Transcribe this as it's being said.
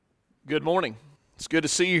Good morning. It's good to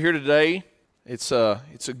see you here today. It's a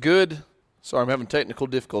good, sorry, I'm having technical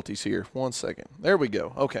difficulties here. 1 second. There we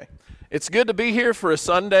go. Okay. It's good to be here for a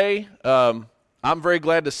Sunday. I'm very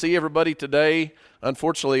glad to see everybody today.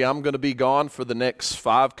 Unfortunately, I'm going to be gone for the next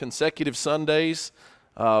 5 consecutive Sundays,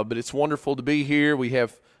 but it's wonderful to be here. We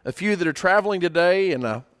have a few that are traveling today, and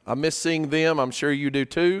I miss seeing them. I'm sure you do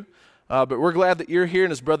too. But we're glad that you're here,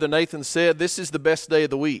 and as Brother Nathan said, this is the best day of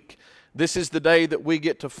the week. This is the day that we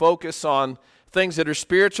get to focus on things that are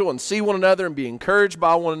spiritual and see one another and be encouraged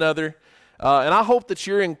by one another. And I hope that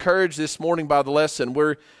you're encouraged this morning by the lesson.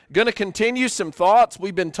 We're going to continue some thoughts.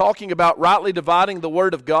 We've been talking about rightly dividing the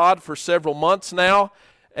Word of God for several months now.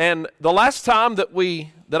 And the last time that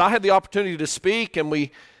I had the opportunity to speak and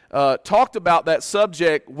we talked about that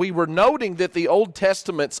subject, we were noting that the Old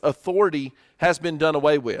Testament's authority has been done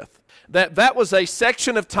away with. That was a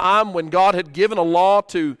section of time when God had given a law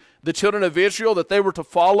to the children of Israel that they were to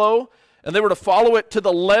follow, and they were to follow it to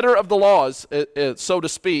the letter of the laws, so to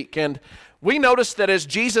speak. And we noticed that as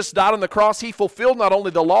Jesus died on the cross, he fulfilled not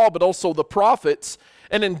only the law, but also the prophets.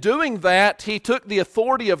 And in doing that, he took the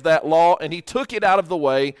authority of that law and he took it out of the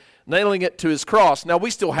way, nailing it to his cross. Now,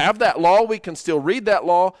 we still have that law. We can still read that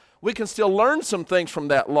law. We can still learn some things from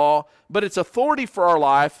that law, but its authority for our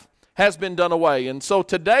life has been done away. And so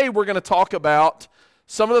today we're going to talk about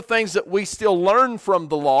some of the things that we still learn from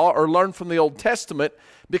the law or learn from the Old Testament,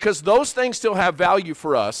 because those things still have value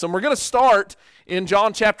for us. And we're going to start in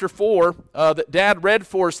John chapter 4 that Dad read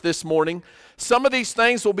for us this morning. Some of these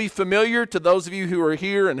things will be familiar to those of you who are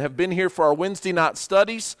here and have been here for our Wednesday night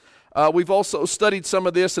studies. We've also studied some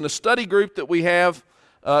of this in a study group that we have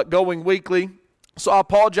going weekly. So I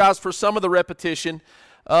apologize for some of the repetition.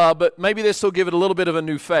 But maybe this will give it a little bit of a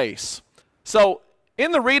new face. So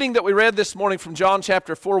in the reading that we read this morning from John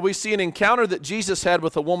chapter 4, we see an encounter that Jesus had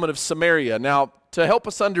with a woman of Samaria. Now, to help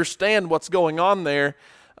us understand what's going on there,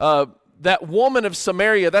 that woman of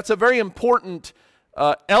Samaria, that's a very important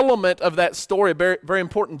element of that story, a very, very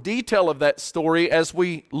important detail of that story as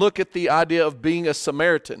we look at the idea of being a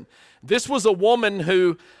Samaritan. This was a woman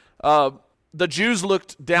who the Jews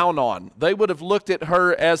looked down on. They would have looked at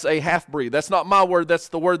her as a half-breed. That's not my word, that's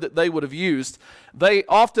the word that they would have used. They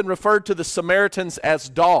often referred to the Samaritans as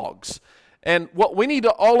dogs. And what we need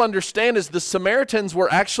to all understand is the Samaritans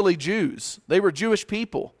were actually Jews. They were Jewish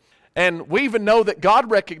people. And we even know that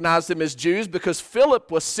God recognized them as Jews because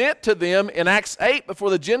Philip was sent to them in Acts 8 before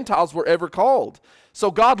the Gentiles were ever called.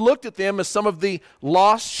 So God looked at them as some of the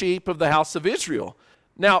lost sheep of the house of Israel.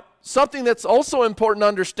 Now, something that's also important to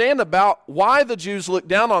understand about why the Jews looked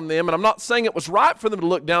down on them, and I'm not saying it was right for them to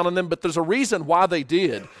look down on them, but there's a reason why they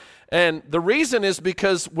did. And the reason is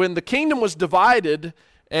because when the kingdom was divided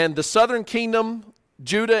and the southern kingdom,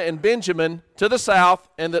 Judah and Benjamin to the south,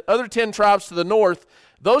 and the other 10 tribes to the north,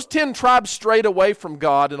 those 10 tribes strayed away from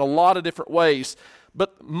God in a lot of different ways.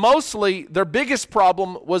 But mostly, their biggest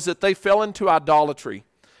problem was that they fell into idolatry.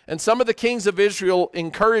 And some of the kings of Israel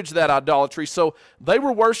encouraged that idolatry, so they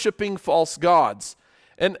were worshiping false gods.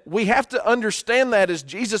 And we have to understand that as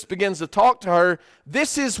Jesus begins to talk to her,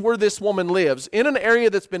 this is where this woman lives, in an area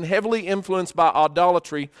that's been heavily influenced by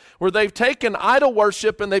idolatry, where they've taken idol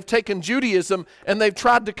worship and they've taken Judaism and they've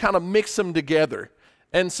tried to kind of mix them together.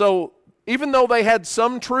 And so even though they had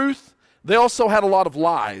some truth, they also had a lot of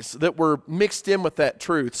lies that were mixed in with that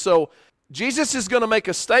truth. So Jesus is going to make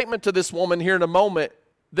a statement to this woman here in a moment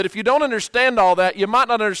that if you don't understand all that, you might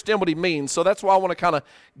not understand what he means. So that's why I want to kind of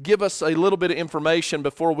give us a little bit of information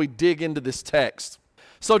before we dig into this text.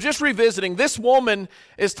 So just revisiting, this woman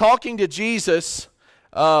is talking to Jesus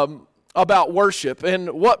about worship. And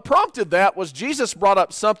what prompted that was Jesus brought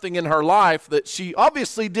up something in her life that she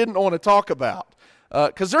obviously didn't want to talk about.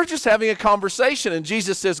 Because they're just having a conversation, and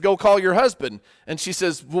Jesus says, go call your husband. And she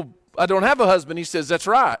says, well, I don't have a husband. He says, that's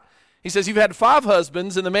right. He says, you've had 5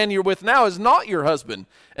 husbands, and the man you're with now is not your husband.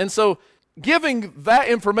 And so giving that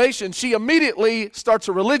information, she immediately starts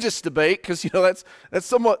a religious debate because, that's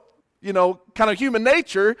somewhat, kind of human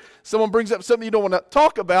nature. Someone brings up something you don't want to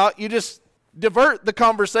talk about. You just divert the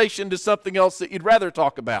conversation to something else that you'd rather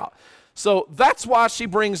talk about. So that's why she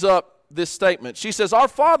brings up this statement. She says, our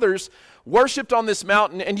fathers worshipped on this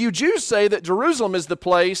mountain, and you Jews say that Jerusalem is the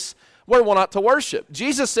place where we're not to worship.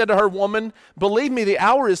 Jesus said to her, woman, believe me, the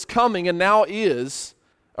hour is coming, and now is,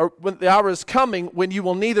 or when the hour is coming when you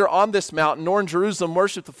will neither on this mountain nor in Jerusalem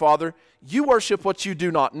worship the Father. You worship what you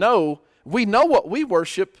do not know. We know what we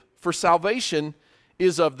worship, for salvation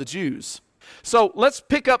is of the Jews. So let's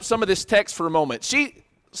pick up some of this text for a moment. She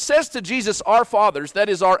says to Jesus, our fathers, that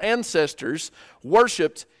is our ancestors,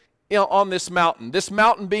 worshipped on this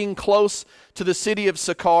mountain being close to the city of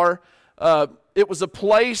Sychar. it was a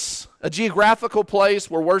place, a geographical place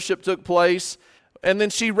where worship took place. And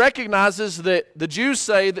then she recognizes that the Jews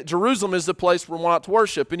say that Jerusalem is the place where we want to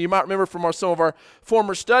worship. And you might remember from some of our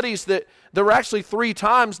former studies that there were actually 3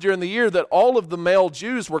 times during the year that all of the male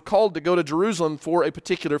Jews were called to go to Jerusalem for a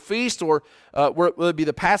particular feast, or whether it be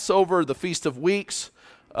the Passover, the Feast of Weeks,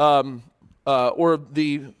 or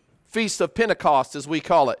the Feast of Pentecost, as we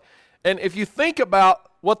call it. And if you think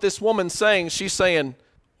about what this woman's saying, she's saying,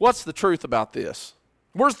 what's the truth about this?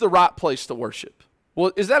 Where's the right place to worship?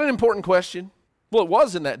 Well, is that an important question? Well, it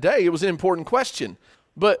was in that day. It was an important question.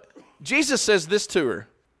 But Jesus says this to her,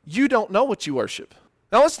 you don't know what you worship.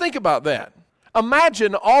 Now let's think about that.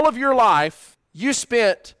 Imagine all of your life, you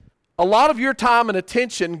spent a lot of your time and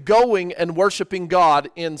attention going and worshiping God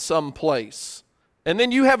in some place. And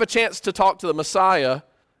then you have a chance to talk to the Messiah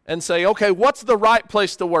and say, okay, what's the right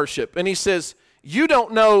place to worship? And he says, you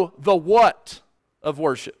don't know the what of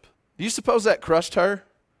worship. Do you suppose that crushed her?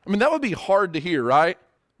 I mean, that would be hard to hear, right?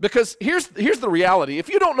 Because here's the reality. If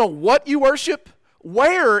you don't know what you worship,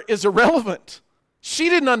 where is irrelevant. She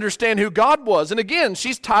didn't understand who God was. And again,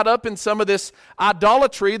 she's tied up in some of this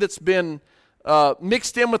idolatry that's been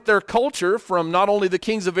mixed in with their culture from not only the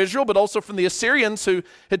kings of Israel, but also from the Assyrians who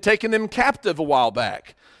had taken them captive a while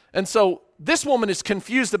back. And so this woman is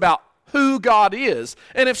confused about who God is.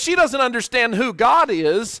 And if she doesn't understand who God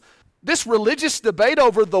is, this religious debate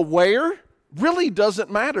over the where really doesn't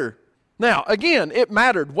matter. Now, again, it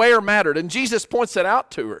mattered. Where mattered. And Jesus points that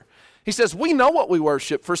out to her. He says, we know what we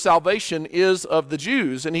worship, for salvation is of the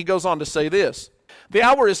Jews. And he goes on to say this, the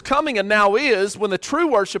hour is coming and now is when the true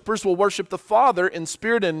worshipers will worship the Father in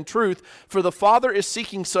spirit and in truth, for the Father is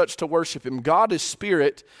seeking such to worship him. God is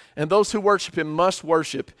spirit, and those who worship him must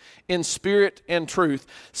worship in spirit and truth.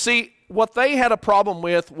 See, what they had a problem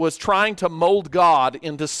with was trying to mold God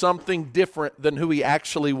into something different than who he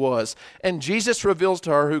actually was. And Jesus reveals to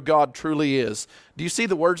her who God truly is. Do you see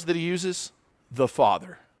the words that he uses? The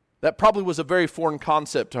Father. That probably was a very foreign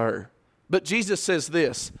concept to her. But Jesus says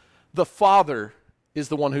this, the Father is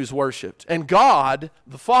the one who's worshiped. And God,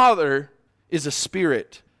 the Father, is a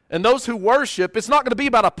spirit. And those who worship, it's not going to be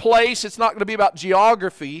about a place. It's not going to be about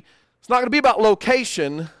geography. It's not going to be about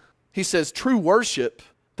location. He says true worship,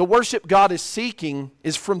 the worship God is seeking,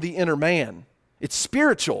 is from the inner man. It's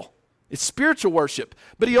spiritual. It's spiritual worship.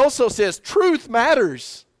 But he also says truth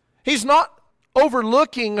matters. He's not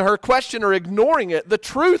overlooking her question or ignoring it. The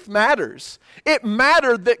truth matters. It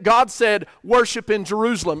mattered that God said worship in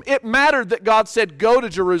Jerusalem. It mattered that God said go to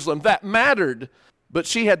Jerusalem. That mattered. But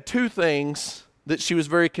she had 2 things that she was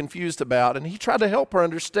very confused about, and he tried to help her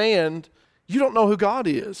understand, you don't know who God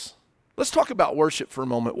is. Let's talk about worship for a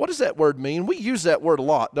moment. What does that word mean? We use that word a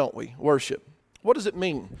lot, don't we? Worship. What does it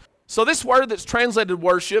mean? So this word that's translated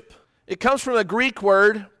worship, it comes from the Greek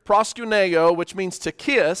word proskuneo, which means to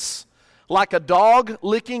kiss, like a dog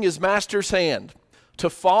licking his master's hand. To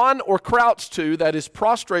fawn or crouch to, that is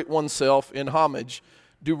prostrate oneself in homage,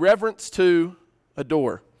 do reverence to,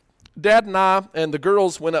 adore. Dad and I and the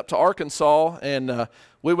girls went up to Arkansas, and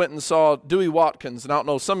we went and saw Dewey Watkins. And I don't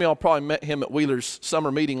know, some of y'all probably met him at Wheeler's summer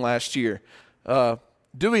meeting last year.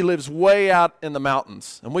 Dewey lives way out in the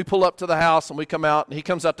mountains. And we pull up to the house, and we come out, and he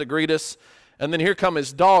comes out to greet us. And then here come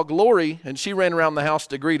his dog, Lori, and she ran around the house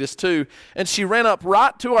to greet us too. And she ran up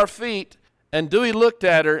right to our feet, and Dewey looked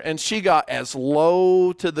at her, and she got as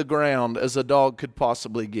low to the ground as a dog could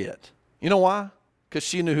possibly get. You know why? Because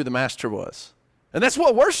she knew who the master was. And that's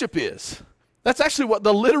what worship is. That's actually what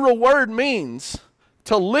the literal word means.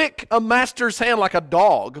 To lick a master's hand like a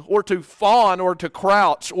dog, or to fawn, or to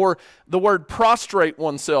crouch, or the word prostrate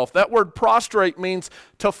oneself. That word prostrate means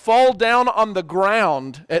to fall down on the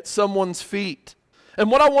ground at someone's feet.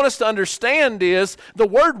 And what I want us to understand is the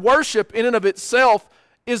word worship in and of itself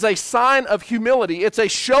is a sign of humility. It's a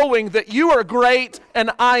showing that you are great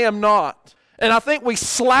and I am not. And I think we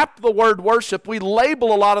slap the word worship. We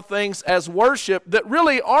label a lot of things as worship that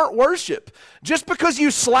really aren't worship. Just because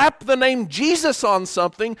you slap the name Jesus on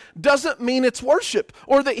something doesn't mean it's worship,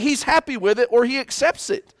 or that he's happy with it, or he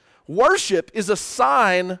accepts it. Worship is a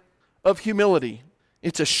sign of humility.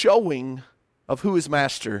 It's a showing of who is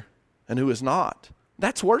master and who is not.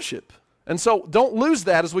 That's worship. And so don't lose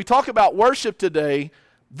that as we talk about worship today.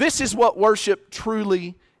 This is what worship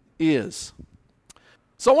truly is.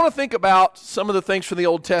 So I want to think about some of the things from the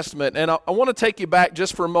Old Testament, and I want to take you back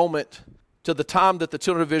just for a moment to the time that the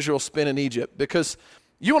children of Israel spent in Egypt, because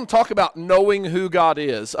you want to talk about knowing who God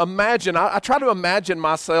is. Imagine, I try to imagine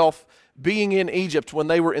myself being in Egypt when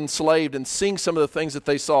they were enslaved and seeing some of the things that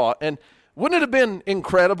they saw. And wouldn't it have been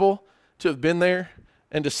incredible to have been there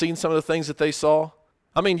and to seen some of the things that they saw?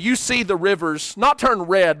 I mean, you see the rivers not turn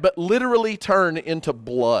red, but literally turn into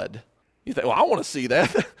blood. You think, well, I want to see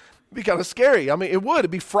that. It'd be kind of scary. I mean, it would.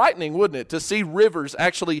 It'd be frightening, wouldn't it, to see rivers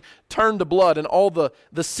actually turn to blood and all the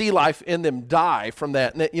sea life in them die from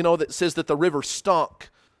that. And that says that the river stunk.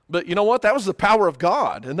 But you know what? That was the power of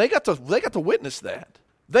God, and they got to witness that.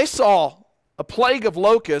 They saw a plague of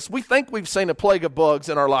locusts. We think we've seen a plague of bugs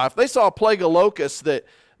in our life. They saw a plague of locusts that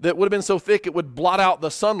would have been so thick it would blot out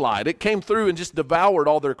the sunlight. It came through and just devoured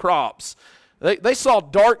all their crops. They saw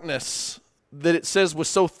darkness that it says was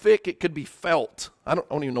so thick it could be felt. I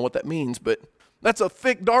don't even know what that means, but that's a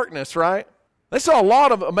thick darkness, right? They saw a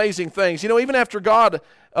lot of amazing things. Even after God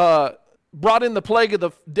brought in the plague of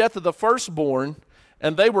the death of the firstborn,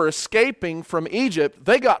 and they were escaping from Egypt,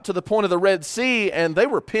 they got to the point of the Red Sea, and they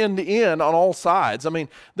were pinned in on all sides. I mean,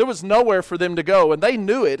 there was nowhere for them to go, and they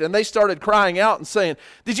knew it, and they started crying out and saying,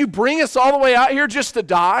 "Did you bring us all the way out here just to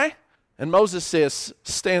die?" And Moses says,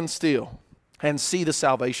 "Stand still and see the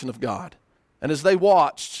salvation of God." And as they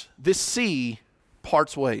watched, this sea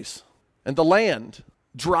parts ways, and the land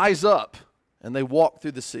dries up, and they walk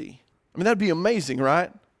through the sea. I mean, that'd be amazing,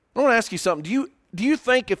 right? I want to ask you something. Do you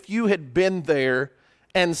think if you had been there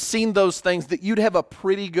and seen those things that you'd have a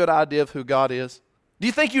pretty good idea of who God is? Do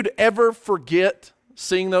you think you'd ever forget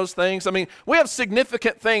seeing those things? I mean, we have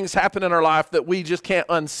significant things happen in our life that we just can't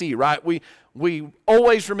unsee, right? We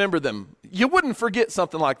always remember them. You wouldn't forget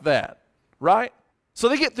something like that, right? So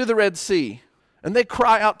they get through the Red Sea, and they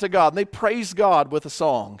cry out to God, and they praise God with a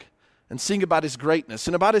song and sing about his greatness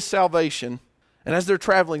and about his salvation. And as they're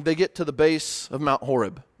traveling, they get to the base of Mount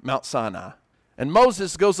Horeb, Mount Sinai. And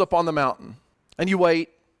Moses goes up on the mountain. And you wait,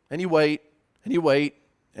 and you wait, and you wait,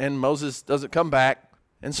 and Moses doesn't come back.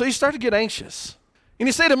 And so you start to get anxious. And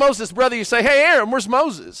you say to Moses' brother, you say, "Hey, Aaron, where's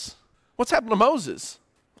Moses? What's happened to Moses?"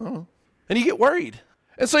 Oh. And you get worried.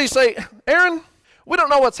 And so you say, "Aaron, we don't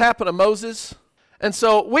know what's happened to Moses, and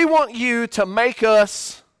so we want you to make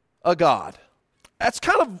us a god." That's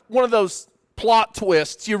kind of one of those plot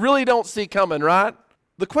twists you really don't see coming, right?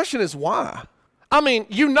 The question is why? I mean,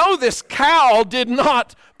 this cow did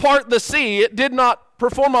not part the sea. It did not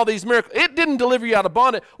perform all these miracles. It didn't deliver you out of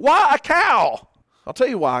bondage. Why a cow? I'll tell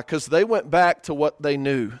you why. Because they went back to what they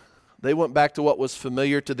knew. They went back to what was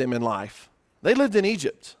familiar to them in life. They lived in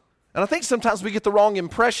Egypt. And I think sometimes we get the wrong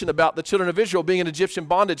impression about the children of Israel being in Egyptian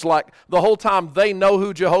bondage, like the whole time they know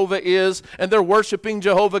who Jehovah is and they're worshiping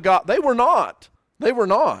Jehovah God. They were not. They were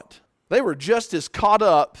not. They were just as caught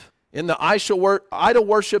up in the idol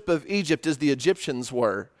worship of Egypt as the Egyptians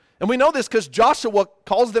were. And we know this because Joshua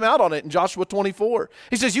calls them out on it in Joshua 24.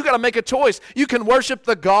 He says, you got to make a choice. You can worship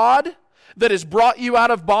the God that has brought you out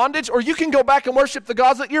of bondage, or you can go back and worship the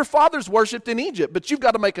gods that your fathers worshipped in Egypt. But you've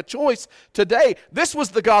got to make a choice today. This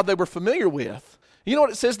was the God they were familiar with. You know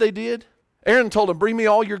what it says they did? Aaron told them, "Bring me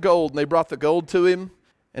all your gold." And they brought the gold to him.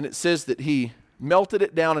 And it says that he melted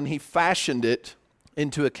it down and he fashioned it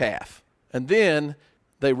into a calf. And then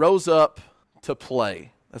they rose up to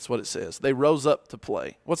play. That's what it says. They rose up to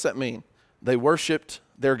play. What's that mean? They worshiped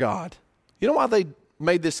their God. You know why they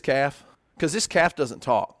made this calf? Because this calf doesn't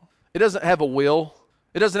talk. It doesn't have a will.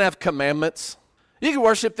 It doesn't have commandments. You can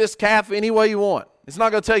worship this calf any way you want. It's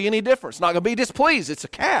not going to tell you any different. It's not going to be displeased. It's a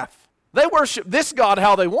calf. They worshiped this God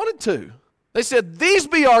how they wanted to. They said, "These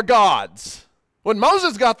be our gods." When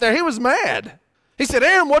Moses got there, he was mad. He said,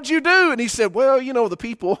 "Aaron, what'd you do?" And he said, "Well, the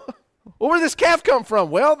people." "Well, where'd this calf come from?"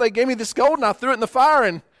 "Well, they gave me this gold and I threw it in the fire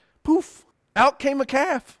and poof, out came a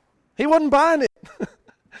calf." He wasn't buying it.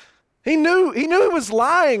 He knew he was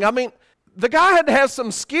lying. I mean, the guy had to have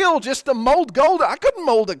some skill just to mold gold. I couldn't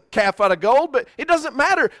mold a calf out of gold, but it doesn't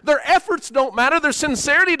matter. Their efforts don't matter. Their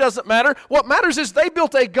sincerity doesn't matter. What matters is they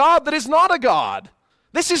built a God that is not a God.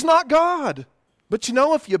 This is not God. But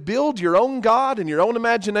if you build your own God in your own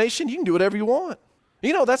imagination, you can do whatever you want.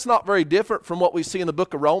 That's not very different from what we see in the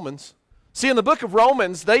book of Romans. See, in the book of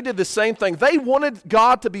Romans, they did the same thing. They wanted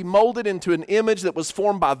God to be molded into an image that was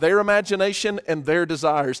formed by their imagination and their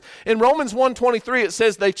desires. In Romans 1:23, it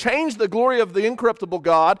says, "They changed the glory of the incorruptible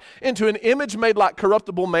God into an image made like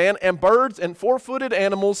corruptible man and birds and four-footed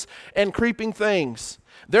animals and creeping things.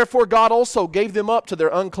 Therefore God also gave them up to their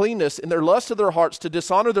uncleanness in their lust of their hearts to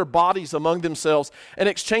dishonor their bodies among themselves and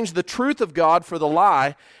exchange the truth of God for the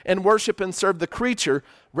lie and worship and serve the creature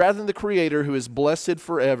rather than the Creator who is blessed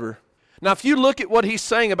forever." Now, if you look at what he's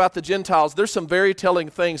saying about the Gentiles, there's some very telling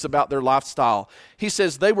things about their lifestyle. He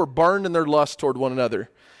says they were burned in their lust toward one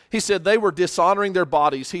another. He said they were dishonoring their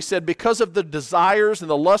bodies. He said because of the desires and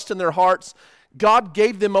the lust in their hearts, God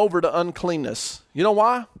gave them over to uncleanness. You know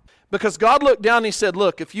why? Because God looked down and he said,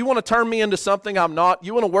 "Look, if you want to turn me into something I'm not,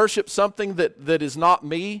 you want to worship something that is not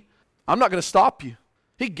me, I'm not going to stop you.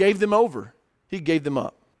 He gave them over. He gave them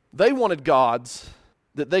up. They wanted gods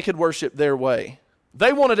that they could worship their way.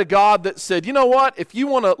 They wanted a God that said, you know what? If you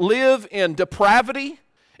want to live in depravity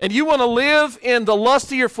and you want to live in the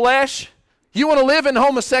lust of your flesh, you want to live in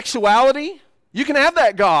homosexuality, you can have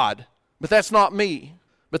that God. But that's not me.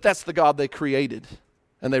 But that's the God they created.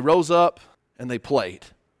 And they rose up and they played.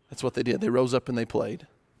 That's what they did. They rose up and they played.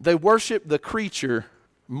 They worshiped the creature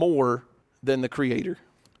more than the Creator.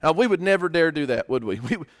 Now, we would never dare do that, would we?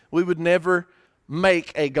 We would never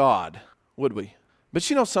make a God, would we? But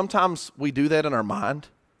you know, sometimes we do that in our mind.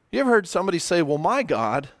 You ever heard somebody say, well, my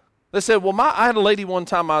God? They said, well, I had a lady one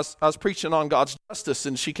time, I was preaching on God's justice,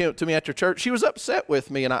 and she came up to me after church. She was upset with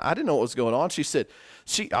me, and I didn't know what was going on. She said,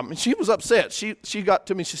 she was upset. She got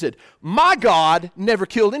to me, she said, my God never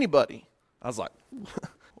killed anybody. I was like,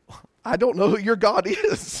 I don't know who your God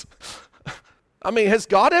is. I mean, has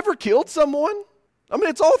God ever killed someone? I mean,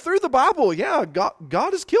 it's all through the Bible. Yeah,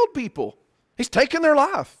 God has killed people. He's taken their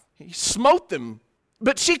life. He smote them.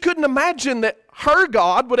 But she couldn't imagine that her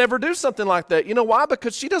God would ever do something like that. You know why?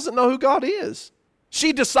 Because she doesn't know who God is.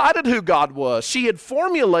 She decided who God was. She had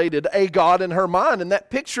formulated a God in her mind, and that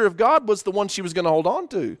picture of God was the one she was going to hold on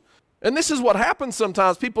to. And this is what happens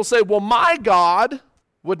sometimes. People say, well, my God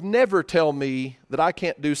would never tell me that I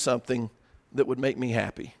can't do something that would make me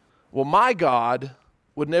happy. Well, my God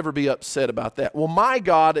would never be upset about that. Well, my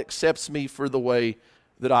God accepts me for the way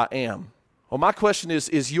that I am. Well, my question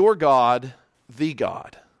is your God the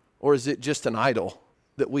God? Or is it just an idol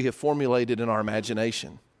that we have formulated in our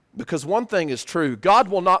imagination? Because one thing is true, God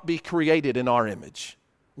will not be created in our image.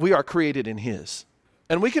 We are created in His.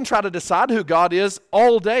 And we can try to decide who God is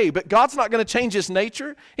all day, but God's not going to change His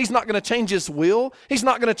nature. He's not going to change His will. He's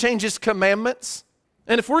not going to change His commandments.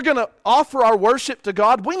 And if we're going to offer our worship to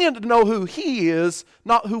God, we need to know who He is,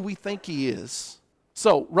 not who we think He is.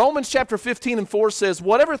 So Romans chapter 15:4 says,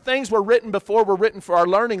 whatever things were written before were written for our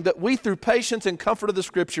learning, that we through patience and comfort of the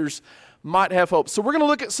Scriptures might have hope. So we're going to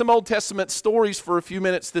look at some Old Testament stories for a few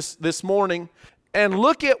minutes this morning and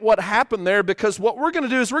look at what happened there, because what we're going to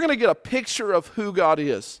do is we're going to get a picture of who God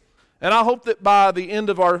is. And I hope that by the end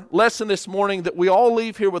of our lesson this morning that we all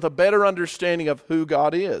leave here with a better understanding of who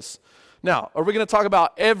God is. Now, are we going to talk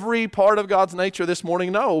about every part of God's nature this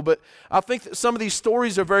morning? No, but I think that some of these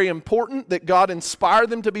stories are very important, that God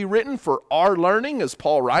inspired them to be written for our learning, as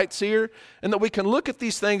Paul writes here, and that we can look at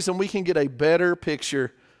these things and we can get a better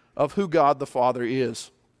picture of who God the Father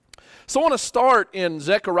is. So I want to start in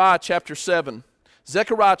Zechariah chapter 7.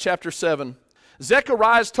 Zechariah chapter 7.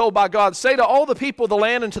 Zechariah is told by God, say to all the people of the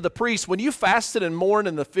land and to the priests, when you fasted and mourned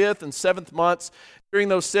in the 5th and 7th months during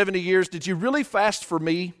those 70 years, did you really fast for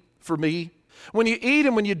me? For me? When you eat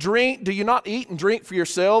and when you drink, do you not eat and drink for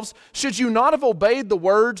yourselves? Should you not have obeyed the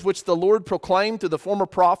words which the Lord proclaimed to the former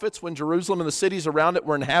prophets when Jerusalem and the cities around it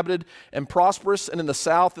were inhabited and prosperous, and in the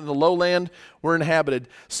south and the lowland were inhabited?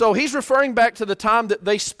 So he's referring back to the time that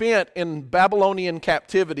they spent in Babylonian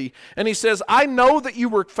captivity. And he says, I know that you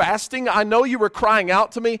were fasting. I know you were crying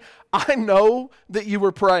out to me. I know that you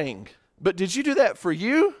were praying. But did you do that for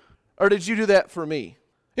you, or did you do that for me?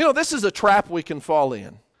 You know, this is a trap we can fall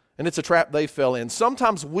in. And it's a trap they fell in.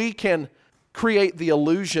 Sometimes we can create the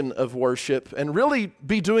illusion of worship and really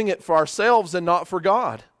be doing it for ourselves and not for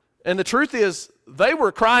God. And the truth is, they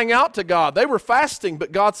were crying out to God. They were fasting,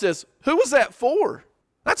 but God says, who was that for?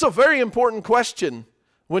 That's a very important question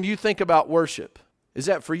when you think about worship. Is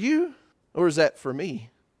that for you, or is that for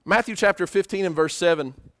me? Matthew chapter 15 and verse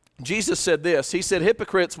 7. Jesus said this, he said,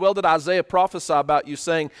 hypocrites, well did Isaiah prophesy about you,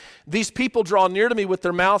 saying, these people draw near to me with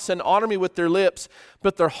their mouths and honor me with their lips,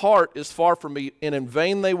 but their heart is far from me, and in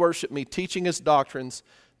vain they worship me, teaching as doctrines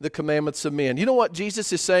the commandments of men. You know what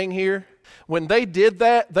Jesus is saying here? When they did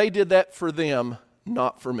that for them,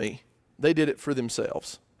 not for me. They did it for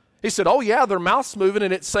themselves. He said, oh yeah, their mouth's moving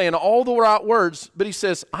and it's saying all the right words, but he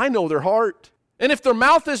says, I know their heart. And if their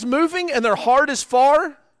mouth is moving and their heart is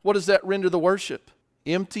far, what does that render the worship?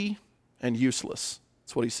 Empty and useless.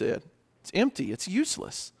 That's what he said. It's empty. It's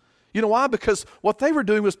useless. You know why? Because what they were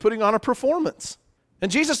doing was putting on a performance.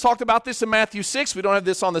 And Jesus talked about this in Matthew 6. We don't have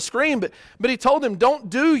this on the screen, but he told them, don't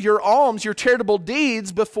do your alms, your charitable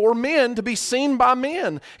deeds before men to be seen by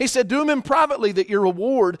men. He said, do them in privately, that your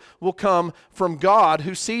reward will come from God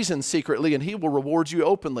who sees in secretly, and He will reward you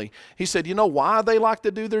openly. He said, you know why they like to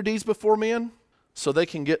do their deeds before men? So they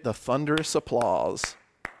can get the thunderous applause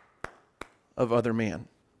of other men.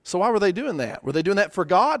 So why were they doing that? Were they doing that for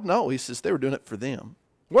God? No, he says they were doing it for them.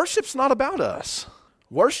 Worship's not about us.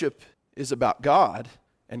 Worship is about God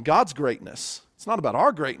and God's greatness. It's not about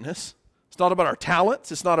our greatness. It's not about our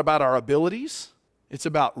talents. It's not about our abilities. It's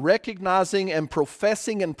about recognizing and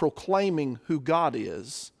professing and proclaiming who God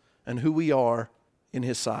is and who we are in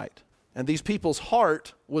His sight. And these people's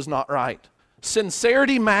heart was not right.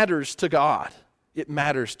 Sincerity matters to God. It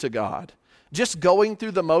matters to God. Just going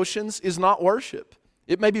through the motions is not worship.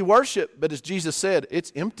 It may be worship, but as Jesus said,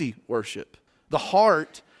 it's empty worship. The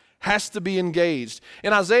heart has to be engaged.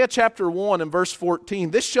 In Isaiah chapter 1 and verse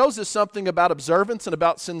 14, this shows us something about observance and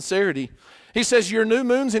about sincerity. He says, your new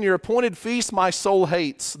moons and your appointed feasts my soul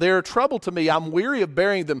hates. They are trouble to me. I'm weary of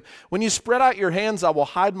bearing them. When you spread out your hands, I will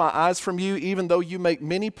hide my eyes from you. Even though you make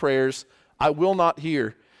many prayers, I will not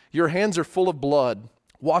hear. Your hands are full of blood.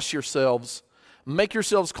 Wash yourselves. Make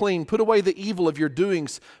yourselves clean. Put away the evil of your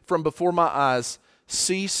doings from before my eyes.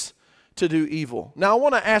 Cease to do evil. Now, I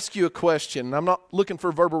want to ask you a question. I'm not looking for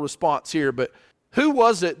a verbal response here, but who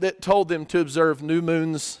was it that told them to observe new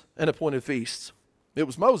moons and appointed feasts? It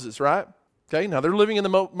was Moses, right? Okay, now they're living in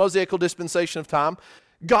the Mosaical dispensation of time.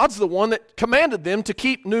 God's the one that commanded them to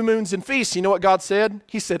keep new moons and feasts. You know what God said?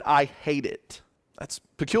 He said, I hate it. That's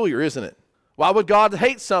peculiar, isn't it? Why would God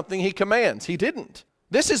hate something He commands? He didn't.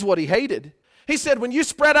 This is what He hated. He said, when you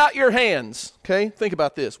spread out your hands, okay, think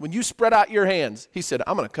about this. When you spread out your hands, He said,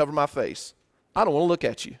 I'm going to cover my face. I don't want to look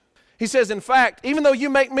at you. He says, in fact, even though you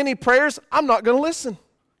make many prayers, I'm not going to listen.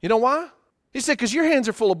 You know why? He said, because your hands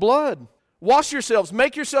are full of blood. Wash yourselves,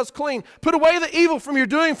 make yourselves clean. Put away the evil from your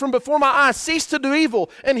doing from before my eyes. Cease to do evil.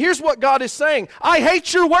 And here's what God is saying. I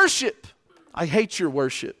hate your worship. I hate your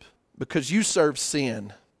worship because you serve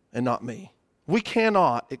sin and not me. We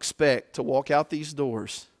cannot expect to walk out these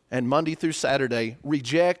doors and Monday through Saturday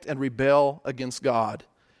reject and rebel against God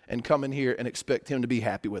and come in here and expect Him to be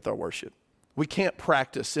happy with our worship. We can't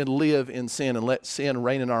practice and live in sin and let sin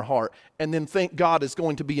reign in our heart and then think God is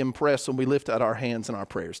going to be impressed when we lift out our hands and our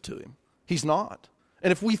prayers to Him. He's not.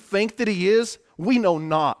 And if we think that He is, we know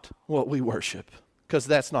not what we worship because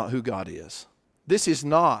that's not who God is. This is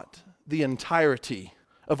not the entirety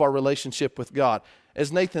of our relationship with God.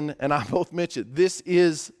 As Nathan and I both mentioned, this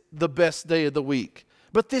is the best day of the week.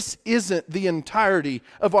 But this isn't the entirety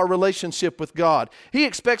of our relationship with God. He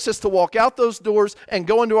expects us to walk out those doors and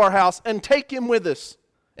go into our house and take Him with us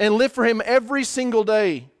and live for Him every single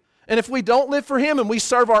day. And if we don't live for Him and we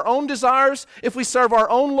serve our own desires, if we serve our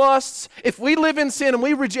own lusts, if we live in sin and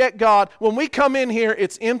we reject God, when we come in here,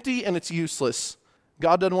 it's empty and it's useless.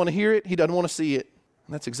 God doesn't want to hear it. He doesn't want to see it.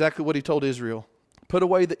 And that's exactly what He told Israel. Put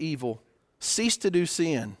away the evil. Cease to do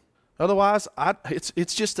sin. Otherwise,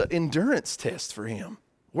 it's just an endurance test for Him.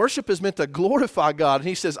 Worship is meant to glorify God. And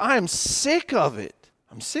He says, I am sick of it.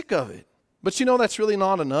 I'm sick of it. But you know that's really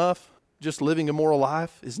not enough. Just living a moral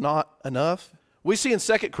life is not enough. We see in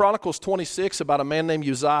 2 Chronicles 26 about a man named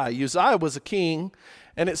Uzziah. Uzziah was a king,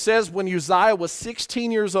 and it says when Uzziah was 16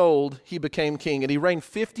 years old, he became king, and he reigned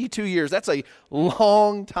 52 years. That's a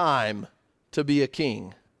long time to be a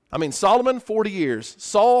king. I mean, Solomon, 40 years.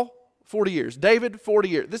 Saul, 40 years. David, 40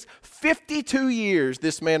 years. This 52 years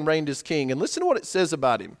this man reigned as king. And listen to what it says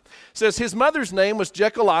about him. It says, his mother's name was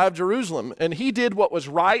Jechaliah of Jerusalem, and he did what was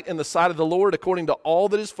right in the sight of the Lord according to all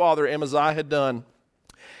that his father Amaziah had done.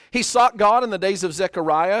 He sought God in the days of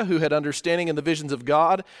Zechariah, who had understanding in the visions of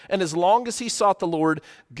God. And as long as he sought the Lord,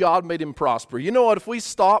 God made him prosper. You know what? If we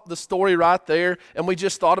stopped the story right there and we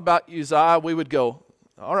just thought about Uzziah, we would go,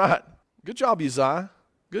 all right, good job, Uzziah.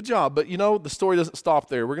 Good job. But you know, the story doesn't stop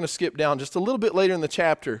there. We're going to skip down just a little bit later in the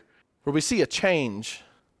chapter where we see a change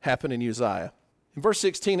happen in Uzziah. In verse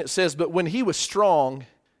 16, it says, but when he was strong,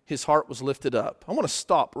 his heart was lifted up. I want to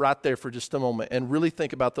stop right there for just a moment and really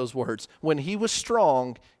think about those words. When he was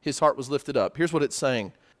strong, his heart was lifted up. Here's what it's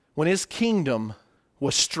saying. When his kingdom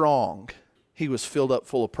was strong, he was filled up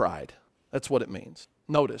full of pride. That's what it means.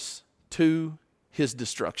 Notice, to his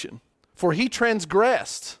destruction. For he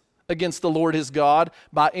transgressed against the Lord his God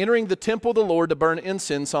by entering the temple of the Lord to burn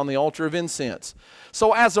incense on the altar of incense.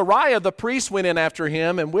 So Azariah the priest went in after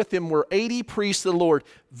him, and with him were 80 priests of the Lord,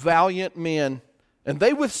 valiant men. And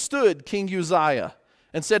they withstood King Uzziah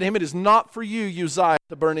and said to him, it is not for you, Uzziah,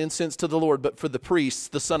 to burn incense to the Lord, but for the priests,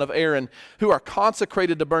 the son of Aaron, who are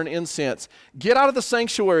consecrated to burn incense. Get out of the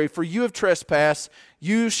sanctuary, for you have trespassed.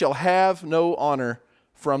 You shall have no honor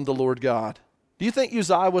from the Lord God. Do you think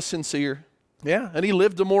Uzziah was sincere? Yeah, and he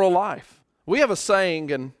lived a moral life. We have a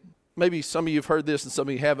saying, and maybe some of you have heard this and some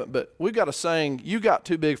of you haven't, but we've got a saying, you got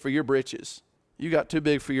too big for your britches. You got too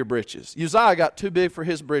big for your britches. Uzziah got too big for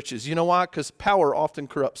his britches. You know why? Because power often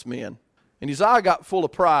corrupts men. And Uzziah got full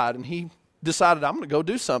of pride, and he decided, I'm going to go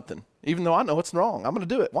do something, even though I know it's wrong. I'm going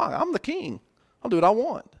to do it. Why? I'm the king. I'll do what I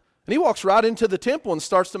want. And he walks right into the temple and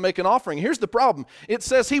starts to make an offering. Here's the problem. It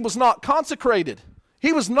says he was not consecrated.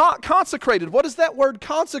 He was not consecrated. What does that word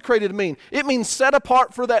consecrated mean? It means set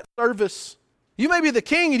apart for that service. You may be the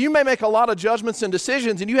king and you may make a lot of judgments and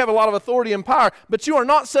decisions and you have a lot of authority and power, but you are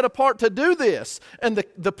not set apart to do this. And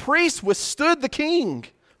the priests withstood the king.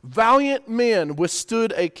 Valiant men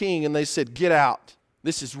withstood a king and they said, get out.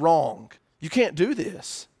 This is wrong. You can't do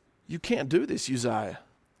this. You can't do this, Uzziah.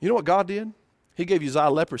 You know what God did? He gave Uzziah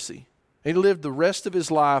leprosy. He lived the rest of his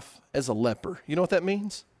life as a leper. You know what that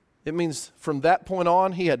means? It means from that point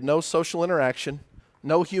on, he had no social interaction,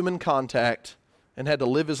 no human contact, and had to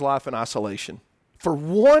live his life in isolation. For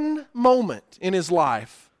one moment in his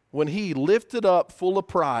life, when he lifted up full of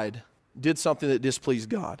pride, did something that displeased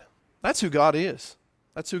God. That's who God is.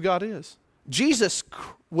 That's who God is. Jesus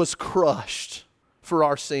was crushed for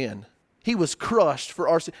our sin. He was crushed for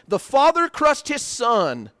our sin. The Father crushed his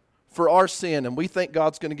Son for our sin, and we think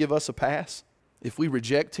God's going to give us a pass if we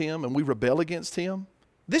reject him and we rebel against him.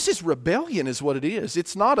 This is rebellion is what it is.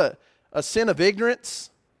 It's not a sin of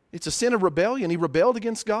ignorance. It's a sin of rebellion. He rebelled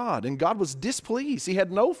against God, and God was displeased. He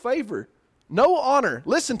had no favor, no honor.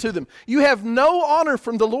 Listen to them. You have no honor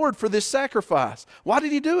from the Lord for this sacrifice. Why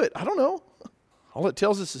did he do it? I don't know. All it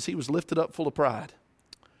tells us is he was lifted up full of pride.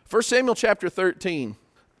 1 Samuel chapter 13.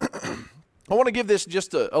 I want to give this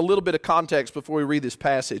just a little bit of context before we read this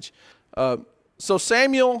passage. So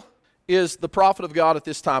Samuel is the prophet of God at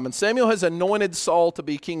this time, and Samuel has anointed Saul to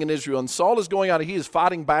be king in Israel, and Saul is going out and he is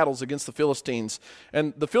fighting battles against the Philistines,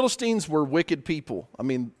 and the Philistines were wicked people. I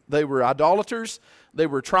mean, they were idolaters. They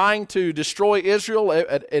were trying to destroy Israel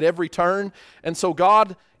at every turn, and so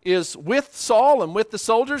God is with Saul and with the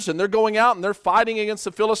soldiers, and they're going out and they're fighting against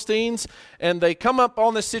the Philistines, and they come up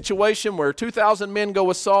on this situation where 2,000 men go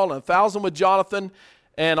with Saul and 1,000 with Jonathan,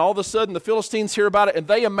 and all of a sudden the Philistines hear about it, and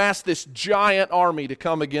they amass this giant army to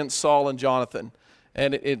come against Saul and Jonathan.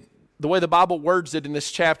 And the way the Bible words it in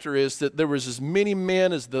this chapter is that there was as many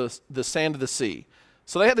men as the sand of the sea.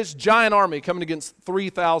 So they had this giant army coming against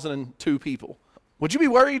 3,002 people. Would you be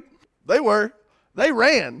worried? They were. They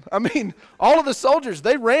ran. I mean, all of the soldiers,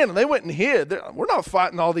 they ran and they went and hid. We're not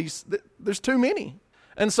fighting all these. There's too many.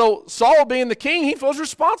 And so Saul, being the king, he feels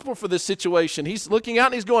responsible for this situation. He's looking out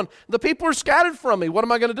and he's going, the people are scattered from me. What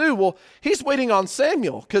am I going to do? Well, he's waiting on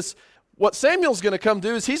Samuel, because what Samuel's going to come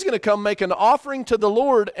do is he's going to come make an offering to the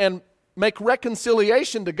Lord and make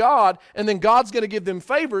reconciliation to God, and then God's going to give them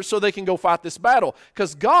favors so they can go fight this battle,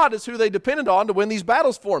 because God is who they depended on to win these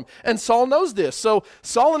battles for him. And Saul knows this. So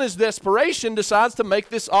Saul, in his desperation, decides to make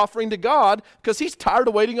this offering to God because he's tired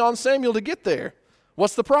of waiting on Samuel to get there.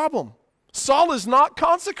 What's the problem? Saul is not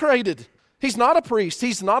consecrated. He's not a priest.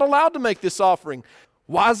 He's not allowed to make this offering.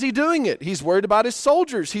 Why is he doing it? He's worried about his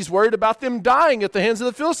soldiers. He's worried about them dying at the hands of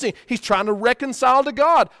the Philistines. He's trying to reconcile to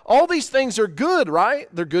God. All these things are good, right?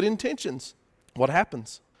 They're good intentions. What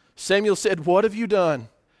happens? Samuel said, what have you done?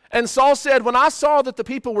 And Saul said, when I saw that the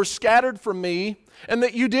people were scattered from me, and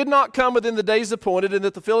that you did not come within the days appointed, and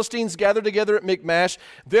that the Philistines gathered together at Michmash,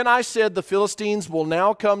 then I said, the Philistines will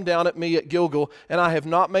now come down at me at Gilgal, and I have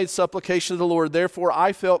not made supplication to the Lord. Therefore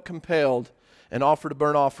I felt compelled and offered a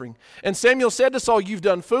burnt offering. And Samuel said to Saul, you've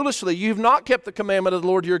done foolishly. You've not kept the commandment of the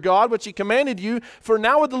Lord your God, which he commanded you. For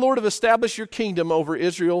now would the Lord have established your kingdom over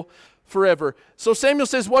Israel forever. So Samuel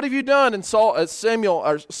says, what have you done? And Saul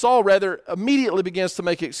immediately begins to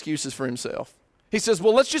make excuses for himself. He says,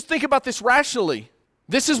 well, let's just think about this rationally.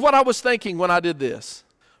 This is what I was thinking when I did this.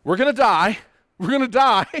 We're going to die. We're going to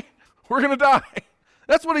die. We're going to die.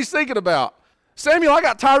 That's what he's thinking about. Samuel, I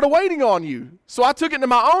got tired of waiting on you. So I took it into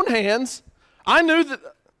my own hands. I knew that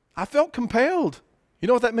I felt compelled. You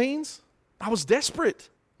know what that means? I was desperate.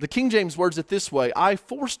 The King James words it this way. I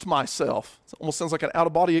forced myself. It almost sounds like an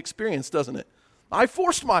out-of-body experience, doesn't it? I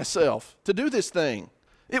forced myself to do this thing.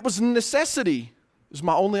 It was a necessity. It was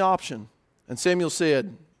my only option. And Samuel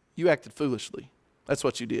said, you acted foolishly. That's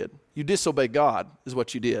what you did. You disobeyed God is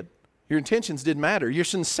what you did. Your intentions didn't matter. Your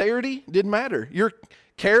sincerity didn't matter. Your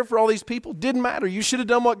care for all these people didn't matter. You should have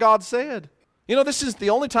done what God said. You know, this is the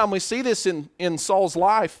only time we see this in Saul's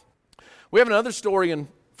life. We have another story in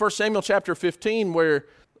 1 Samuel chapter 15 where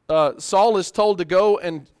Saul is told to go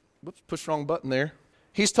and, push wrong button there.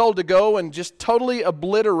 He's told to go and just totally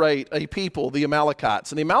obliterate a people, the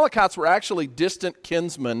Amalekites. And the Amalekites were actually distant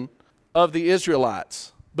kinsmen of the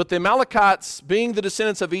Israelites. But the Amalekites, being the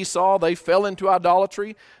descendants of Esau, they fell into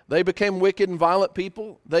idolatry. They became wicked and violent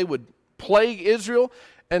people. They would plague Israel.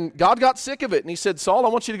 And God got sick of it. And he said, Saul, I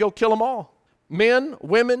want you to go kill them all. Men,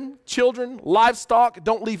 women, children, livestock,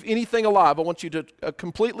 don't leave anything alive. I want you to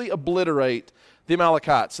completely obliterate the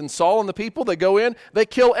Amalekites. And Saul and the people, they go in, they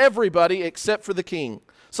kill everybody except for the king.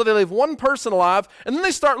 So they leave one person alive, and then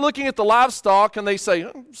they start looking at the livestock, and they say,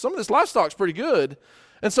 some of this livestock's pretty good.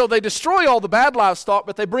 And so they destroy all the bad livestock,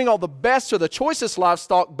 but they bring all the best or the choicest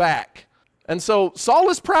livestock back. And so Saul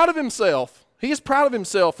is proud of himself. He is proud of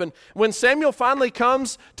himself. And when Samuel finally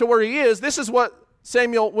comes to where he is, this is what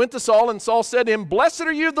Samuel went to Saul, and Saul said to him, "Blessed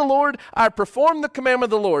are you of the Lord. I performed the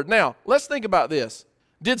commandment of the Lord." Now, let's think about this.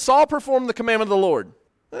 Did Saul perform the commandment of the Lord?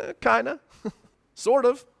 Kind of. Sort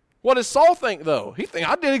of. What does Saul think, though? He thinks,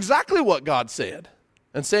 I did exactly what God said.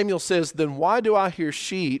 And Samuel says, then why do I hear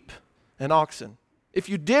sheep and oxen? If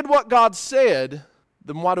you did what God said,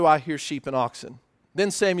 then why do I hear sheep and oxen?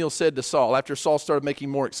 Then Samuel said to Saul, after Saul started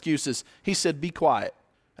making more excuses, he said, be quiet,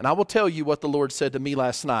 and I will tell you what the Lord said to me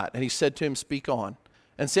last night. And he said to him, speak on.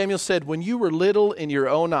 And Samuel said, when you were little in your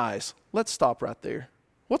own eyes. Let's stop right there.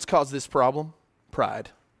 What's caused this problem?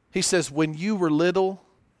 Pride. He says, when you were little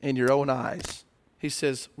in your own eyes. He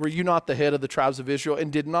says, were you not the head of the tribes of Israel?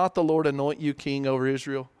 And did not the Lord anoint you king over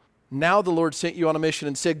Israel? Now the Lord sent you on a mission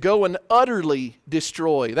and said, go and utterly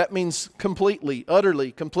destroy. That means completely,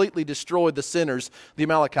 utterly, completely destroy the sinners, the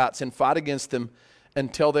Amalekites, and fight against them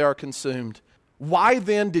until they are consumed. Why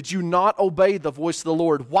then did you not obey the voice of the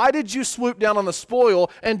Lord? Why did you swoop down on the spoil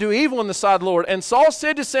and do evil in the sight of the Lord? And Saul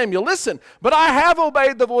said to Samuel, listen, but I have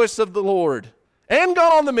obeyed the voice of the Lord and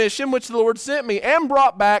gone on the mission which the Lord sent me and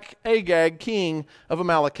brought back Agag, king of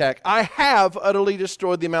Amalekah. I have utterly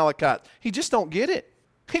destroyed the Amalekites. He just don't get it.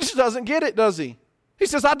 He just doesn't get it, does he? He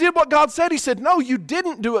says, I did what God said. He said, no, you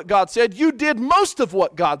didn't do what God said. You did most of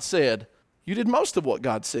what God said. You did most of what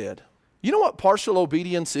God said. You know what partial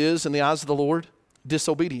obedience is in the eyes of the Lord?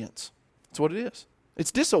 Disobedience. That's what it is.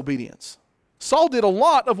 It's disobedience. Saul did a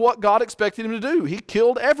lot of what God expected him to do. He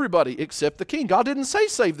killed everybody except the king. God didn't say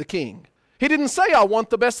save the king. He didn't say I want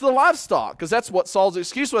the best of the livestock, because that's what Saul's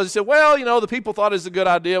excuse was. He said, well, the people thought it was a good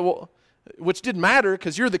idea, which didn't matter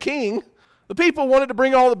because you're the king. The people wanted to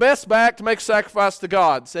bring all the best back to make a sacrifice to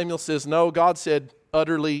God. Samuel says, no, God said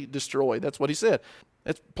utterly destroy. That's what he said.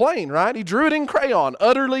 It's plain, right? He drew it in crayon,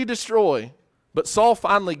 utterly destroy. But Saul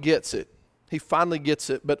finally gets it. He finally gets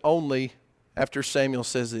it, but only after Samuel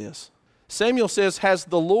says this. Samuel says, has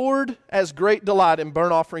the Lord as great delight in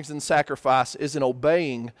burnt offerings and sacrifice is in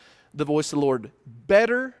obeying the voice of the Lord.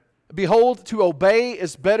 Better, behold, to obey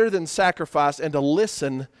is better than sacrifice, and to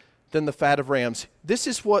listen than the fat of rams. This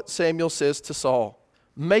is what Samuel says to Saul.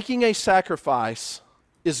 Making a sacrifice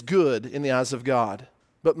is good in the eyes of God,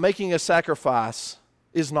 but making a sacrifice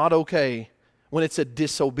is not okay when it's a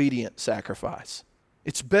disobedient sacrifice.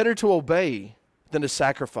 It's better to obey than to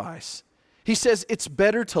sacrifice. He says it's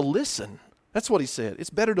better to listen. That's what he said. It's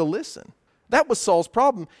better to listen. That was Saul's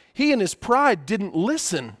problem. He in his pride didn't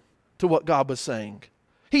listen to what God was saying.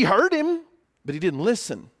 He heard him, but he didn't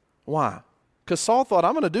listen. Why? Because Saul thought,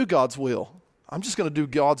 I'm going to do God's will. I'm just going to do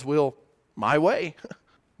God's will my way.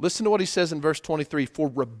 Listen to what he says in verse 23. For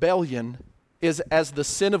rebellion is as the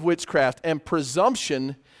sin of witchcraft, and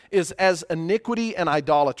presumption is as iniquity and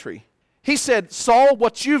idolatry. He said, Saul,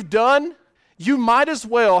 what you've done, you might as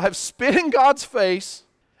well have spit in God's face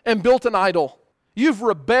and built an idol. You've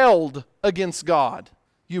rebelled against God.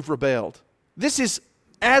 You've rebelled. This is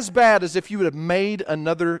as bad as if you would have made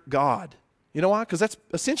another god. You know why? Because that's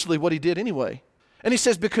essentially what he did anyway. And he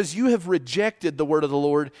says, because you have rejected the word of the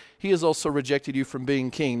Lord, he has also rejected you from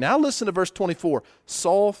being king. Now listen to verse 24.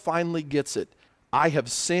 Saul finally gets it. I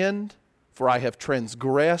have sinned, for I have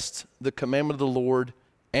transgressed the commandment of the Lord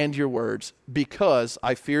and your words, because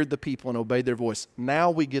I feared the people and obeyed their voice.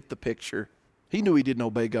 Now we get the picture. He knew he didn't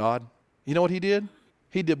obey God. You know what he did?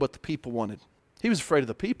 He did what the people wanted. He was afraid of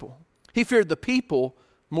the people. He feared the people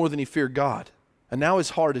more than he feared God. And now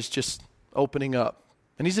his heart is just opening up.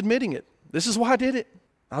 And he's admitting it. This is why I did it.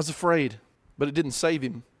 I was afraid, but it didn't save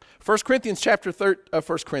him. 1 Chronicles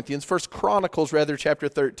chapter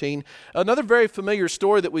 13. Another very familiar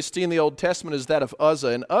story that we see in the Old Testament is that of Uzzah.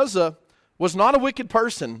 And Uzzah was not a wicked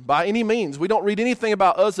person by any means. We don't read anything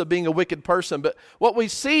about Uzzah being a wicked person, but what we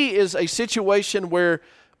see is a situation where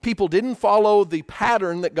people didn't follow the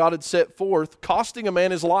pattern that God had set forth, costing a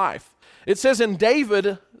man his life. It says, and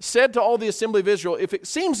David said to all the assembly of Israel, if it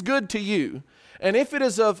seems good to you, and if it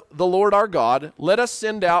is of the Lord our God, let us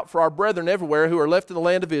send out for our brethren everywhere who are left in the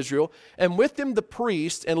land of Israel, and with them the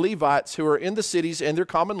priests and Levites who are in the cities and their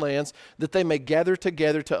common lands, that they may gather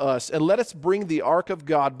together to us. And let us bring the ark of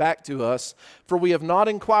God back to us, for we have not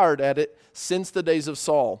inquired at it since the days of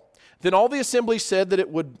Saul. Then all the assembly said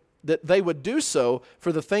that they would do so,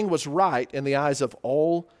 for the thing was right in the eyes of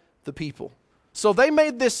all the people. So they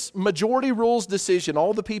made this majority rules decision.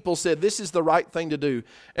 All the people said this is the right thing to do.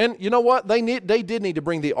 And you know what? They did need to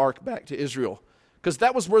bring the ark back to Israel, because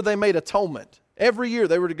that was where they made atonement. Every year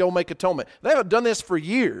they were to go make atonement. They haven't done this for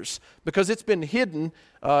years because it's been hidden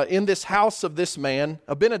in this house of this man,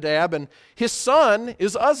 Abinadab, and his son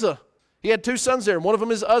is Uzzah. He had 2 sons there, and one of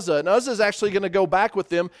them is Uzzah. And Uzzah is actually going to go back with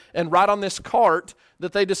them and ride on this cart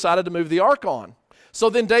that they decided to move the ark on. So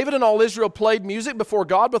then David and all Israel played music before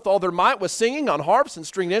God with all their might, with singing on harps and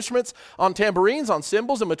stringed instruments, on tambourines, on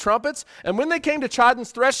cymbals, and with trumpets. And when they came to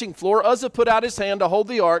Chidon's threshing floor, Uzzah put out his hand to hold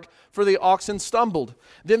the ark, for the oxen stumbled.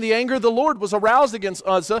 Then the anger of the Lord was aroused against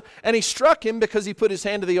Uzzah, and he struck him because he put his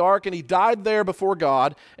hand to the ark, and he died there before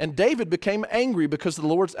God. And David became angry because of the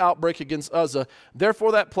Lord's outbreak against Uzzah.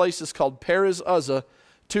 Therefore that place is called Perez Uzzah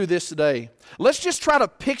to this day. Let's just try to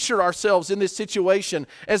picture ourselves in this situation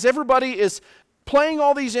as everybody is playing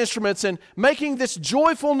all these instruments and making this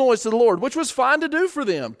joyful noise to the Lord, which was fine to do for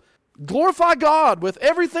them. Glorify God with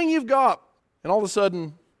everything you've got. And all of a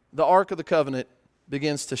sudden, the Ark of the Covenant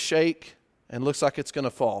begins to shake and looks like it's going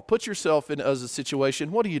to fall. Put yourself in Uzzah's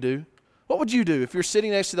situation. What do? What would you do if you're sitting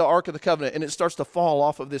next to the Ark of the Covenant and it starts to fall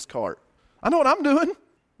off of this cart? I know what I'm doing,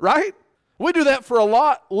 right? We do that for a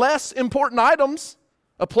lot less important items.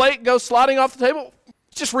 A plate goes sliding off the table.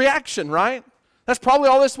 It's just reaction, right? That's probably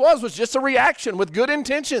all this was just a reaction with good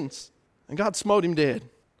intentions. And God smote him dead.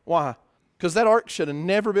 Why? Because that ark should have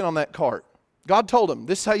never been on that cart. God told him,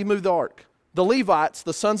 this is how you move the ark. The Levites,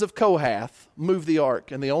 the sons of Kohath, move the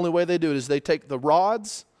ark. And the only way they do it is they take the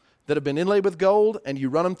rods that have been inlaid with gold and you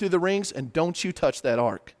run them through the rings, and don't you touch that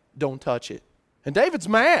ark. Don't touch it. And David's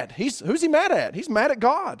mad. Who's he mad at? He's mad at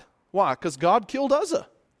God. Why? Because God killed Uzzah.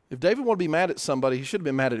 If David wanted to be mad at somebody, he should have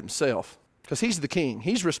been mad at himself. Because he's the king.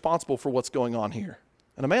 He's responsible for what's going on here.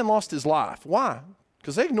 And a man lost his life. Why?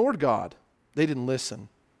 Because they ignored God. They didn't listen.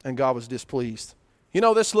 And God was displeased. You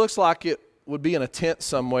know, this looks like it would be in a tent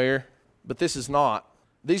somewhere, but this is not.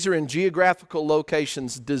 These are in geographical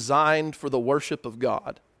locations designed for the worship of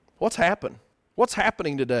God. What's happened? What's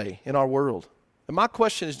happening today in our world? And my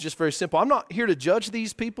question is just very simple. I'm not here to judge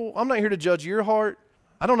these people. I'm not here to judge your heart.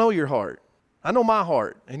 I don't know your heart. I know my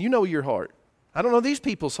heart, and you know your heart. I don't know these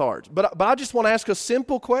people's hearts, but I just want to ask a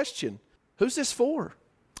simple question. Who's this for?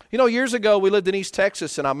 You know, years ago, we lived in East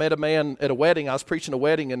Texas, and I met a man at a wedding. I was preaching a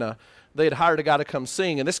wedding, and they had hired a guy to come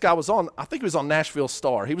sing, and this guy was on, I think he was on Nashville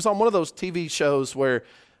Star. He was on one of those TV shows where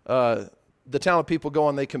the talented people go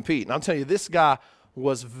and they compete. And I'm telling you, this guy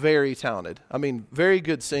was very talented. I mean, very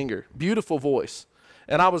good singer, beautiful voice.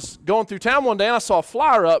 And I was going through town one day, and I saw a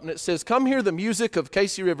flyer up, and it says, come hear the music of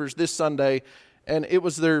Casey Rivers this Sunday. And it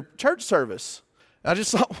was their church service. I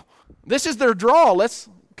just thought, this is their draw. Let's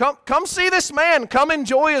come see this man. Come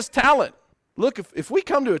enjoy his talent. Look, if we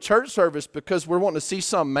come to a church service because we're wanting to see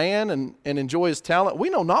some man and enjoy his talent, we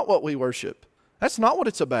know not what we worship. That's not what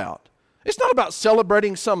it's about. It's not about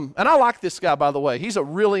celebrating some, and I like this guy, by the way. He's a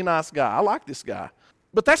really nice guy. I like this guy.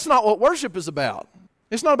 But that's not what worship is about.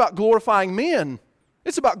 It's not about glorifying men.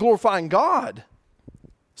 It's about glorifying God.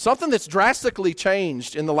 Something that's drastically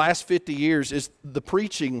changed in the last 50 years is the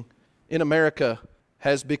preaching in America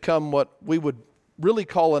has become what we would really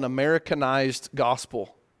call an Americanized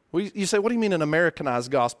gospel. You say, what do you mean an Americanized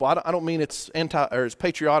gospel? I don't mean it's it's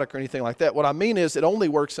patriotic or anything like that. What I mean is it only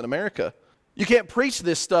works in America. You can't preach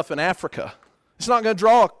this stuff in Africa. It's not going to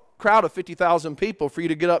draw a crowd of 50,000 people for you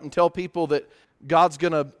to get up and tell people that God's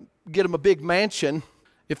going to get them a big mansion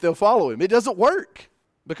if they'll follow him. It doesn't work.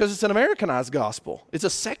 Because it's an Americanized gospel. It's a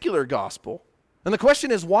secular gospel. And the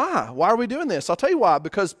question is why? Why are we doing this? I'll tell you why.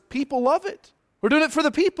 Because people love it. We're doing it for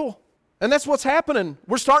the people. And that's what's happening.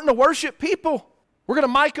 We're starting to worship people. We're going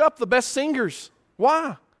to mic up the best singers.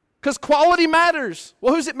 Why? Because quality matters.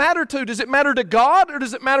 Well, who's it matter to? Does it matter to God or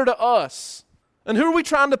does it matter to us? And who are we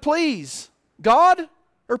trying to please? God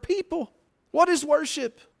or people? What is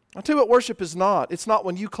worship? I'll tell you what worship is not. It's not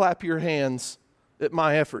when you clap your hands at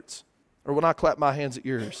my efforts. Or when I clap my hands at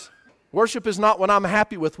yours. Worship is not when I'm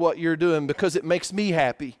happy with what you're doing because it makes me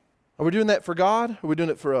happy. Are we doing that for God or are we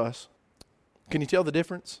doing it for us? Can you tell the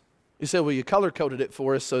difference? You say, well, you color-coded it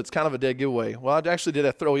for us, so it's kind of a dead giveaway. Well, actually, did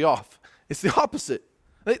I throw you off? It's the opposite.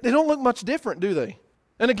 They don't look much different, do they?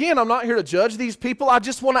 And again, I'm not here to judge these people. I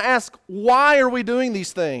just want to ask, why are we doing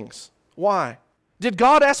these things? Why? Did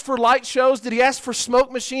God ask for light shows? Did he ask for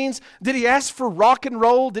smoke machines? Did he ask for rock and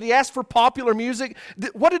roll? Did he ask for popular music?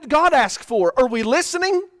 What did God ask for? Are we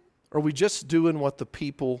listening? Or are we just doing what the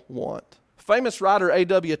people want? Famous writer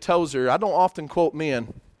A.W. Tozer, I don't often quote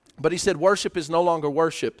men, but he said, worship is no longer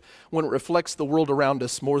worship when it reflects the world around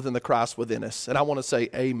us more than the Christ within us. And I want to say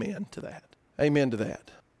amen to that. Amen to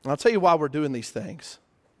that. And I'll tell you why we're doing these things.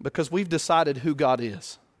 Because we've decided who God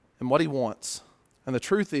is and what he wants. And the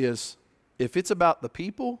truth is, if it's about the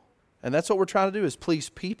people, and that's what we're trying to do is please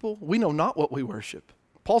people, we know not what we worship.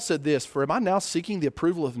 Paul said this, "For am I now seeking the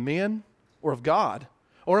approval of men or of God?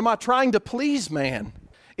 Or am I trying to please man?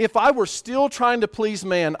 If I were still trying to please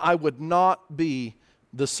man, I would not be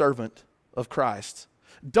the servant of Christ."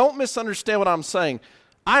 Don't misunderstand what I'm saying.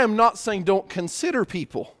 I am not saying don't consider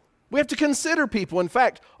people. We have to consider people. In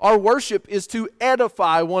fact, our worship is to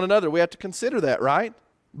edify one another. We have to consider that, right?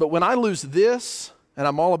 But when I lose this and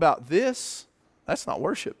I'm all about this, that's not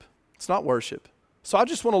worship. It's not worship. So I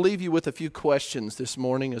just want to leave you with a few questions this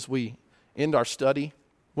morning as we end our study.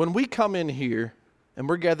 When we come in here and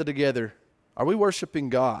we're gathered together, are we worshiping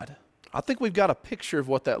God? I think we've got a picture of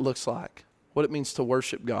what that looks like, what it means to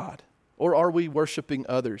worship God. Or are we worshiping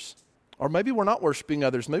others? Or maybe we're not worshiping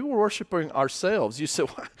others. Maybe we're worshiping ourselves. You say,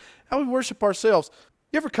 how do we worship ourselves?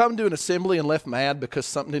 You ever come to an assembly and left mad because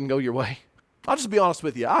something didn't go your way? I'll just be honest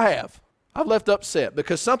with you. I have. I've left upset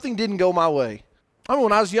because something didn't go my way. I mean,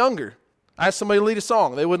 when I was younger, I asked somebody to lead a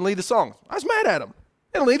song. They wouldn't lead the song. I was mad at them.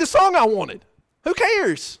 They didn't lead the song I wanted. Who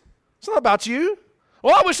cares? It's not about you.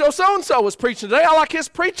 Well, I wish so-and-so was preaching today. I like his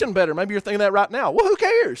preaching better. Maybe you're thinking that right now. Well, who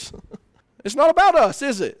cares? It's not about us,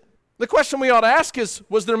 is it? The question we ought to ask is,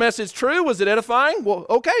 was their message true? Was it edifying? Well,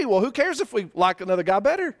 okay. Well, who cares if we like another guy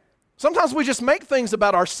better? Sometimes we just make things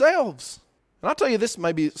about ourselves. And I'll tell you, this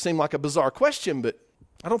may seem like a bizarre question, but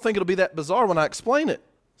I don't think it'll be that bizarre when I explain it.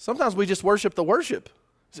 Sometimes we just worship the worship.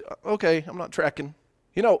 Okay, I'm not tracking.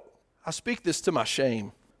 You know, I speak this to my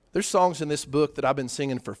shame. There's songs in this book that I've been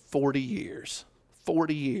singing for 40 years.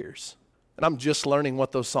 40 years. And I'm just learning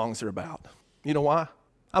what those songs are about. You know why?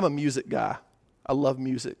 I'm a music guy. I love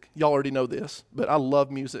music. Y'all already know this, but I love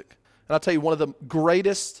music. And I'll tell you, one of the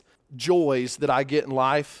greatest joys that I get in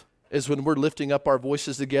life is when we're lifting up our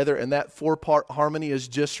voices together and that 4-part harmony is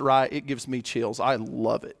just right. It gives me chills. I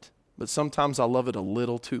love it. But sometimes I love it a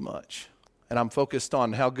little too much. And I'm focused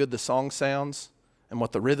on how good the song sounds and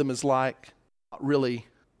what the rhythm is like, not really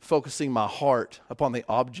focusing my heart upon the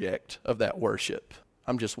object of that worship.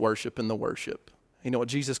 I'm just worshiping the worship. You know what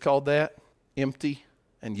Jesus called that? Empty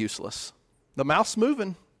and useless. The mouth's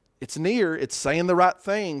moving. It's near. It's saying the right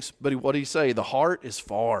things. But what did he say? The heart is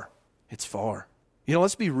far. It's far. You know,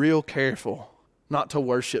 let's be real careful not to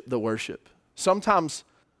worship the worship. Sometimes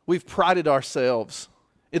we've prided ourselves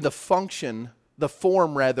in the function, the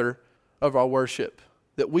form rather, of our worship.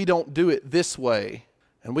 That we don't do it this way.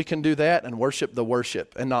 And we can do that and worship the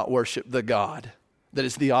worship and not worship the God that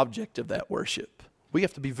is the object of that worship. We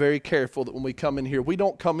have to be very careful that when we come in here, we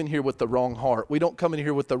don't come in here with the wrong heart. We don't come in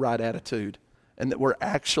here with the right attitude, and that we're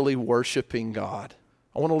actually worshiping God.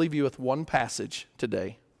 I want to leave you with one passage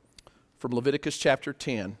today from Leviticus chapter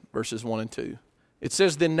 10, verses 1 and 2. It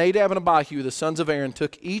says, "Then Nadab and Abihu, the sons of Aaron,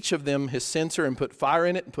 took each of them his censer and put fire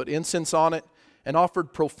in it and put incense on it and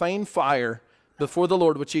offered profane fire before the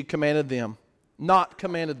Lord, which he commanded them. Not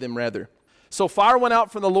commanded them, rather. So fire went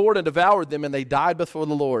out from the Lord and devoured them, and they died before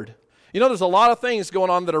the Lord." You know, there's a lot of things going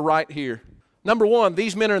on that are right here. Number one,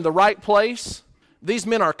 these men are in the right place. These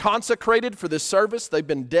men are consecrated for this service. They've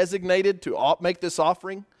been designated to make this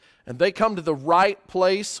offering. And they come to the right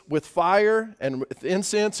place with fire and with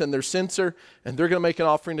incense and their censer, and they're going to make an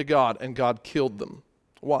offering to God, and God killed them.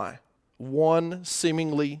 Why? One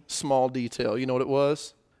seemingly small detail. You know what it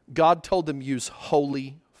was? God told them use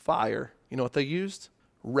holy fire. You know what they used?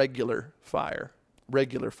 Regular fire.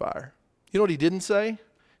 Regular fire. You know what he didn't say?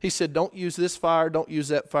 He said, don't use this fire, don't use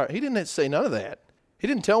that fire. He didn't say none of that. He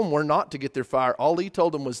didn't tell them where not to get their fire. All he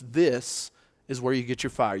told them was this is where you get your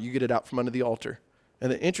fire. You get it out from under the altar.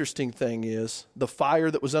 And the interesting thing is the fire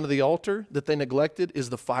that was under the altar that they neglected is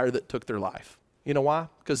the fire that took their life. You know why?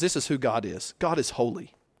 Because this is who God is. God is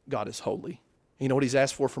holy. God is holy. You know what he's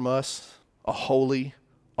asked for from us? A holy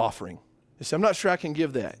offering. You say, I'm not sure I can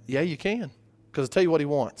give that. Yeah, you can. Because I'll tell you what he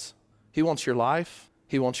wants. He wants your life.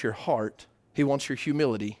 He wants your heart. He wants your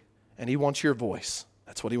humility, and he wants your voice.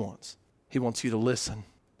 That's what he wants. He wants you to listen.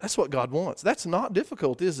 That's what God wants. That's not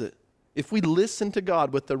difficult, is it? If we listen to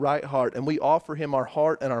God with the right heart and we offer him our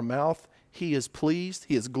heart and our mouth, he is pleased,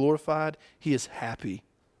 he is glorified, he is happy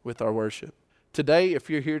with our worship. Today, if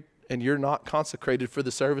you're here and you're not consecrated for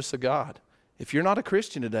the service of God, if you're not a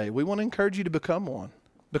Christian today, we want to encourage you to become one.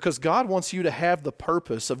 Because God wants you to have the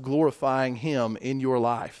purpose of glorifying him in your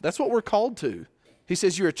life. That's what we're called to. He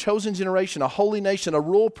says you're a chosen generation, a holy nation, a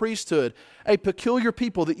royal priesthood, a peculiar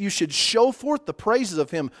people, that you should show forth the praises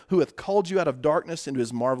of him who hath called you out of darkness into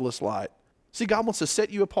his marvelous light. See, God wants to set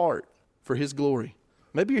you apart for his glory.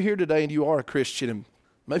 Maybe you're here today and you are a Christian, and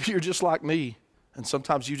maybe you're just like me, and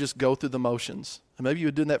sometimes you just go through the motions. And maybe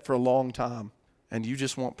you've been doing that for a long time, and you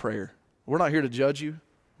just want prayer. We're not here to judge you.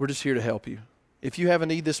 We're just here to help you. If you have a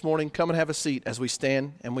need this morning, come and have a seat as we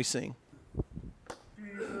stand and we sing.